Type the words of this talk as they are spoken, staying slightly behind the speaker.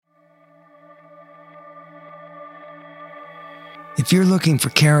If you're looking for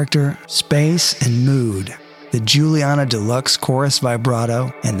character, space, and mood, the Juliana Deluxe Chorus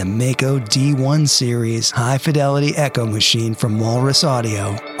Vibrato and the Mako D1 Series high-fidelity echo machine from Walrus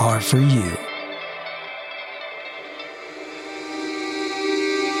Audio are for you.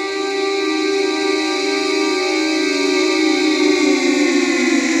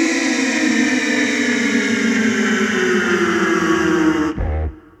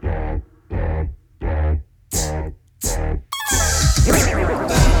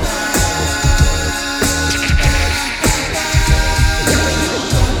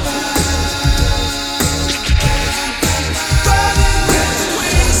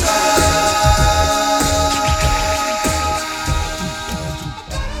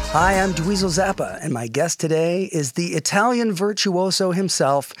 Hi, I'm Dweezil Zappa, and my guest today is the Italian virtuoso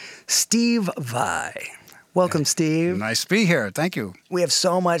himself, Steve Vai. Welcome, Steve. Nice to be here. Thank you. We have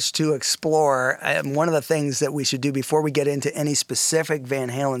so much to explore. One of the things that we should do before we get into any specific Van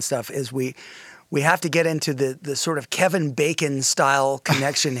Halen stuff is we have to get into the sort of Kevin Bacon style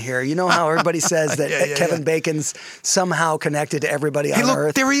connection here. You know how everybody says that Kevin Bacon's somehow connected to everybody on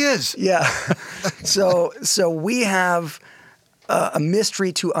Earth? There he is. Yeah. So we have a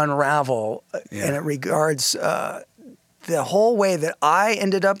mystery to unravel, and it regards the whole way that I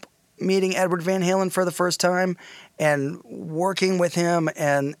ended up meeting Edward Van Halen for the first time and working with him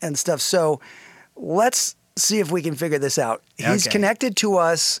and stuff. So let's see if we can figure this out. He's connected to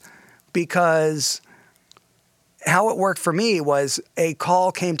us because how it worked for me was a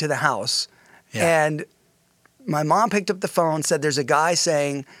call came to the house, and my mom picked up the phone, said there's a guy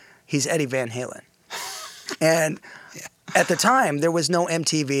saying he's Eddie Van Halen. And at the time, there was no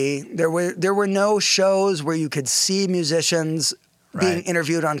MTV. There were no shows where you could see musicians being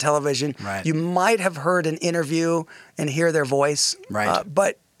interviewed on television. Right. You might have heard an interview and hear their voice,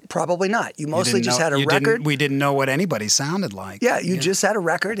 but probably not. You mostly just had a record. We didn't know what anybody sounded like. Yeah, you just had a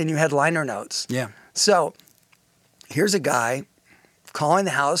record and you had liner notes. Yeah. So here's a guy calling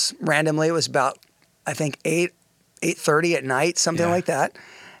the house randomly. It was about, I think, 8:30 at night, something like that.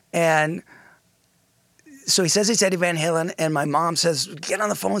 And so he says he's Eddie Van Halen, and my mom says, get on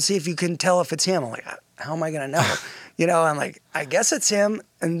the phone and see if you can tell if it's him. I'm like, how am I going to know? I'm like, I guess it's him.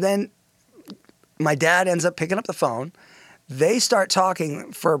 And then my dad ends up picking up the phone. They start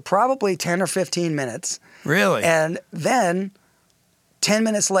talking for probably 10 or 15 minutes. Really? And then 10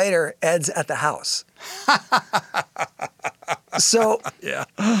 minutes later, Ed's at the house. So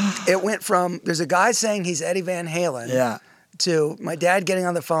it went from, there's a guy saying he's Eddie Van Halen to my dad getting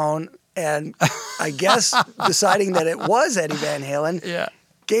on the phone and I guess deciding that it was Eddie Van Halen,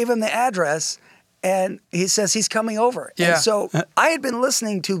 gave him the address, and he says he's coming over. Yeah. And so I had been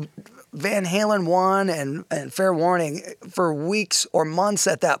listening to Van Halen 1 and Fair Warning for weeks or months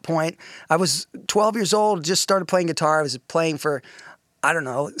at that point. I was 12 years old, just started playing guitar. I was playing for, I don't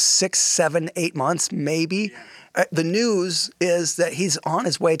know, 6, 7, 8 months, maybe. The news is that he's on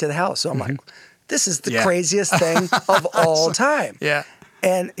his way to the house. So I'm like, this is the craziest thing of all time. Yeah.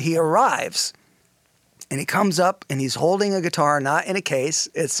 And he arrives, and he comes up, and he's holding a guitar, not in a case.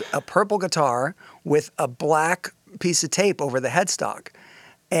 It's a purple guitar with a black piece of tape over the headstock.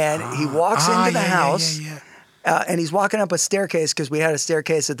 And he walks into the house, and he's walking up a staircase because we had a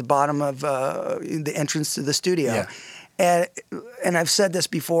staircase at the bottom of the entrance to the studio. Yeah. And I've said this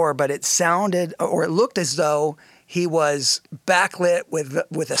before, but it sounded, or it looked as though he was backlit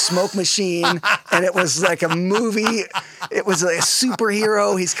with a smoke machine, and it was like a movie. It was like a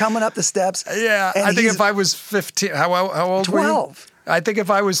superhero. He's coming up the steps. Yeah, I think if I was 15, how old 12. were you? I think if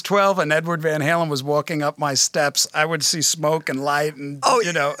I was 12 and Edward Van Halen was walking up my steps, I would see smoke and light and,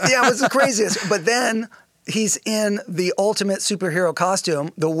 yeah, it was the craziest. But then he's in the ultimate superhero costume,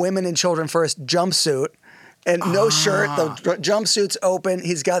 the Women and Children First jumpsuit. And no shirt, the jumpsuit's open.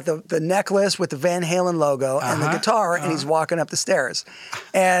 He's got the necklace with the Van Halen logo and the guitar, and he's walking up the stairs.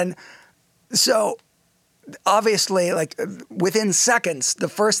 And so, obviously, like within seconds, the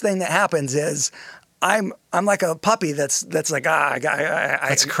first thing that happens is I'm like a puppy that's like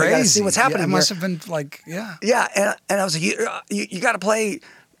that's crazy. I gotta see what's happening. It must have been like and I was like, you got to play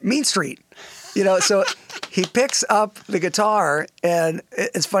Mean Street. So he picks up the guitar, and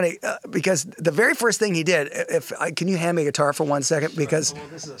it's funny because the very first thing he did, can you hand me a guitar for 1 second? Because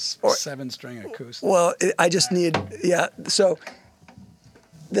this is a 7-string acoustic. Well, I just need, so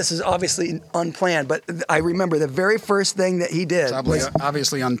this is obviously unplanned, but I remember the very first thing that he did was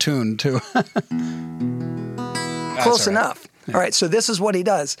obviously untuned, too. Close enough. Yeah. All right, so this is what he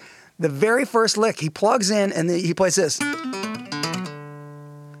does. The very first lick, he plugs in, and he plays this.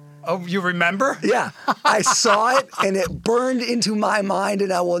 Oh, you remember? Yeah. I saw it, and it burned into my mind,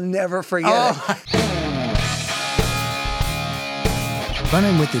 and I will never forget it.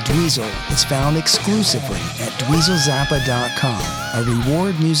 Running with the Dweezil is found exclusively at dweezilzappa.com, a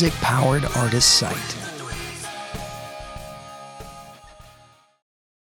reward music-powered artist site.